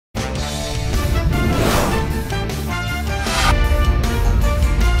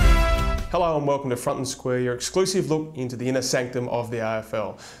Hello and welcome to Front and Square, your exclusive look into the inner sanctum of the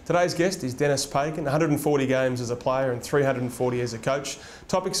AFL. Today's guest is Denis Pagan, 140 games as a player and 340 as a coach.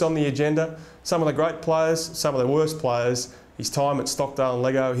 Topics on the agenda: some of the great players, some of the worst players, his time at Stockdale and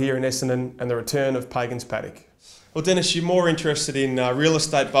Lego here in Essendon, and the return of Pagan's paddock. Well, Denis, you're more interested in real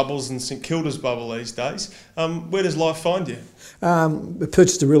estate bubbles than St Kilda's bubble these days. Where does life find you? I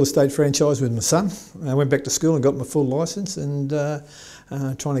purchased a real estate franchise with my son. I went back to school and got my full licence, and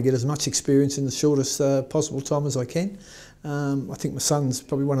trying to get as much experience in the shortest possible time as I can. I think my son's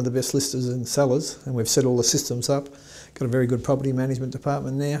probably one of the best listers and sellers, and we've set all the systems up. Got a very good property management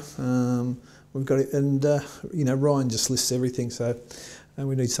department now. We've got it, and you know, Ryan just lists everything, so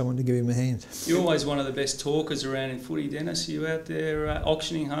we need someone to give him a hand. You're always one of the best talkers around in footy, Denis. Are you out there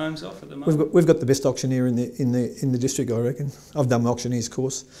auctioning homes off at the moment? We've got the best auctioneer in the district, I reckon. I've done my auctioneer's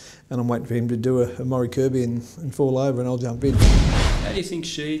course, and I'm waiting for him to do a Maury Kirby and fall over, and I'll jump in. How do you think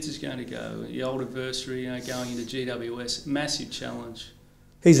Sheeds is going to go? The old adversary, going into GWS, massive challenge.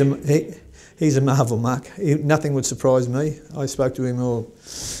 He's a marvel, Mark. Nothing would surprise me. I spoke to him,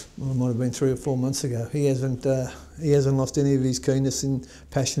 it might have been 3 or 4 months ago. He hasn't lost any of his keenness and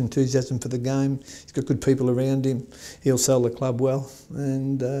passion, enthusiasm for the game. He's got good people around him. He'll sell the club well,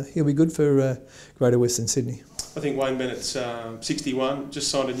 and he'll be good for Greater Western Sydney. I think Wayne Bennett's 61, just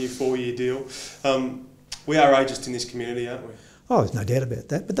signed a new 4-year deal. We are ageist in this community, aren't we? Oh, there's no doubt about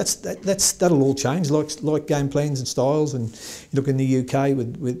that. But that'll all change, like game plans and styles. And you look in the UK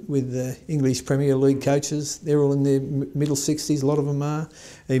with the English Premier League coaches, they're all in their middle 60s. A lot of them are,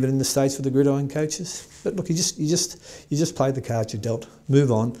 even in the States with the gridiron coaches. But look, you just play the cards you're dealt,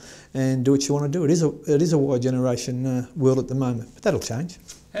 move on, and do what you want to do. It is a wide generation world at the moment, but that'll change.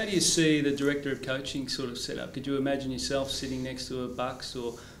 How do you see the director of coaching sort of set up? Could you imagine yourself sitting next to a Bucks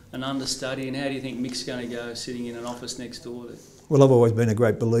or an understudy, and how do you think Mick's going to go sitting in an office next door there? Well, I've always been a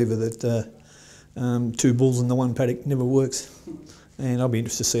great believer that 2 bulls in the one paddock never works, and I'll be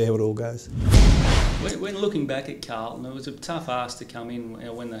interested to see how it all goes. When looking back at Carlton, it was a tough ask to come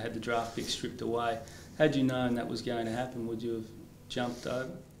in when they had the draft pick stripped away. Had you known that was going to happen, would you have jumped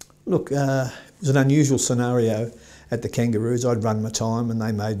over? Look, it was an unusual scenario at the Kangaroos. I'd run my time, and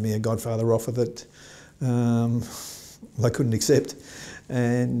they made me a Godfather offer that I couldn't accept.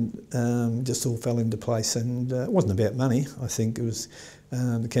 And just all fell into place, and it wasn't about money. I think it was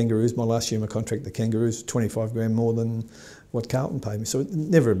the Kangaroos. My last year of my contract, the Kangaroos, 25 grand more than what Carlton paid me. So it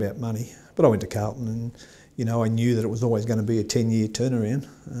never about money. But I went to Carlton, and you know, I knew that it was always going to be a 10-year turnaround.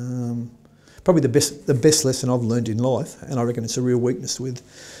 Probably the best lesson I've learned in life, and I reckon it's a real weakness with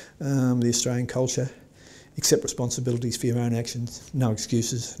the Australian culture. Accept responsibilities for your own actions. No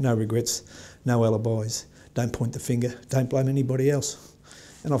excuses, no regrets, no alibis. Don't point the finger. Don't blame anybody else.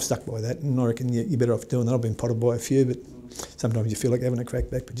 And I've stuck by that, and I reckon you're better off doing that. I've been potted by a few, but sometimes you feel like having a crack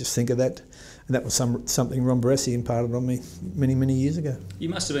back, but just think of that. And that was something Ron Barassi imparted on me many, many years ago. You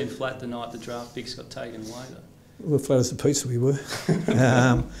must have been flat the night the draft picks got taken away, though. Well, flat as a pizza we were.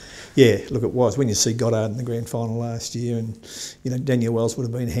 Yeah, look, it was. When you see Goddard in the grand final last year, and you know, Daniel Wells would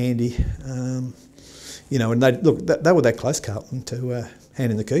have been handy. You know, and they were that close, Carlton, to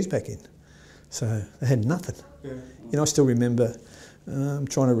handing the keys back in. So they had nothing. Yeah. You know, I still remember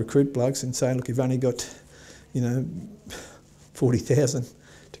trying to recruit blokes and saying, look, you've only got, you know, 40,000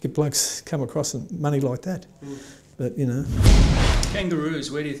 to get blokes come across and money like that. But, you know.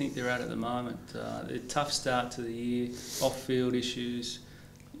 Kangaroos, where do you think they're at the moment? A tough start to the year, off-field issues.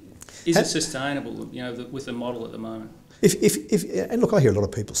 Is it sustainable, you know, with the model at the moment? And look, I hear a lot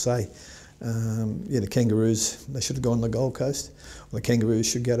of people say, yeah, the Kangaroos, they should have gone to the Gold Coast, or the Kangaroos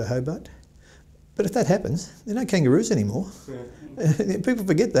should go to Hobart. But if that happens, there are no Kangaroos anymore. Yeah. People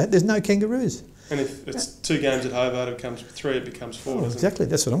forget that. There's no Kangaroos. And if it's 2 games at Hobart, it becomes 3, it becomes 4, doesn't exactly. It?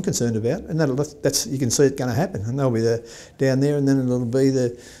 That's what I'm concerned about. And that's you can see it going to happen. And they'll be down there, and then it'll be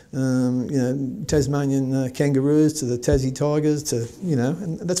the you know, Tasmanian Kangaroos to the Tassie Tigers to, you know,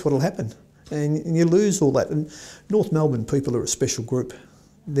 and that's what'll happen. And you lose all that. And North Melbourne people are a special group.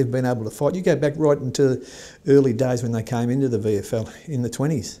 They've been able to fight. You go back right into early days when they came into the VFL in the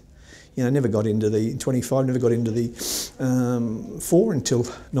 20s. You know, never got into the 25, never got into the 4 until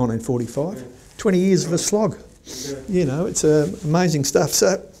 1945. Yeah. 20 years of a slog. Yeah. You know, it's amazing stuff.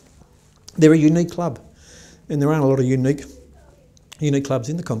 So they're a unique club, and there aren't a lot of unique clubs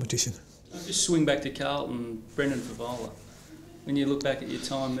in the competition. I'll just swing back to Carlton, Brendan Favola. When you look back at your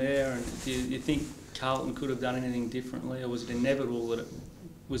time there, and do you think Carlton could have done anything differently, or was it inevitable that it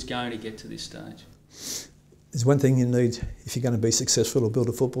was going to get to this stage? There's one thing you need if you're going to be successful or build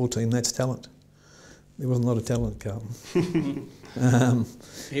a football team, that's talent. There wasn't a lot of talent at Carlton.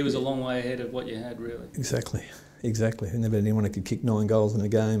 He was a long way ahead of what you had, really. Exactly. exactly. We never had anyone who could kick 9 goals in a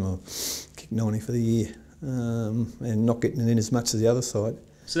game or kick 90 for the year, and not getting in as much as the other side.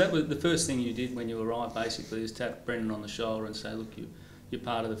 So that was the first thing you did when you arrived, basically, is tap Brendan on the shoulder and say, look, you're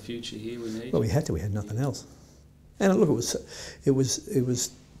part of the future here, we need you. Well, we had to, we had nothing else. And look, it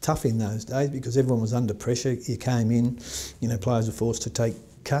was tough in those days because everyone was under pressure. You came in, you know, players were forced to take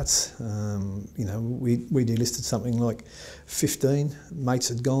cuts. You know, we delisted something like 15, mates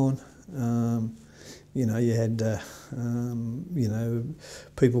had gone. You know, you had, you know,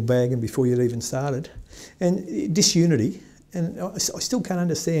 people bagging before you'd even started. And disunity. And I still can't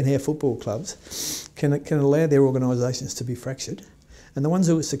understand how football clubs can allow their organisations to be fractured. And the ones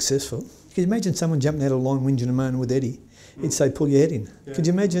who were successful, could you imagine someone jumping out of the line, whinging and moaning with Eddie? He'd say, pull your head in. Yeah. Could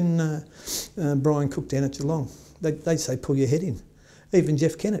you imagine Brian Cook down at Geelong? They'd say, pull your head in. Even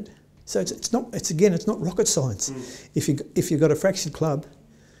Jeff Kennett. So it's not rocket science. If you've got a fractured club,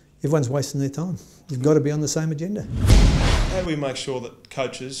 everyone's wasting their time. You've got to be on the same agenda. How do we make sure that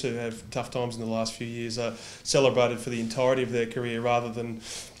coaches who have tough times in the last few years are celebrated for the entirety of their career rather than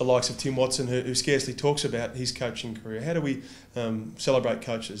the likes of Tim Watson, who scarcely talks about his coaching career? How do we celebrate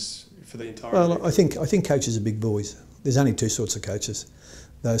coaches for the entirety of their career? I think coaches are big boys. There's only 2 sorts of coaches,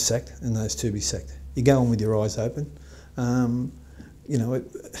 those sacked and those to be sacked. You go on with your eyes open. You know,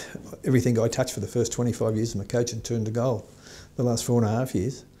 everything I touched for the first 25 years of my coaching turned to goal. The last 4.5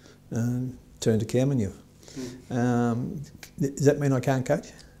 years turned to cow manure. Does that mean I can't coach?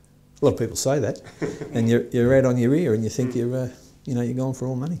 A lot of people say that, and you're out on your ear and you think you're going for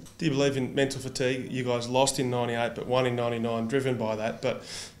all money. Do you believe in mental fatigue? You guys lost in '98, but won in '99, driven by that, but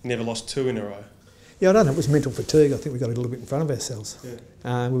never lost 2 in a row. Yeah, I don't know. It was mental fatigue. I think we got a little bit in front of ourselves.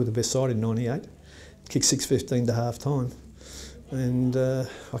 Yeah. We were the best side in '98. Kicked 6-15 to half time, and I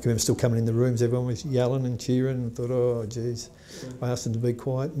can remember still coming in the rooms. Everyone was yelling and cheering, and I thought, oh, geez. I asked them to be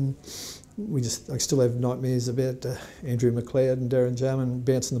quiet, and I still have nightmares about Andrew McLeod and Darren Jarman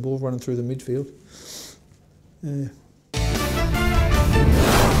bouncing the ball, running through the midfield.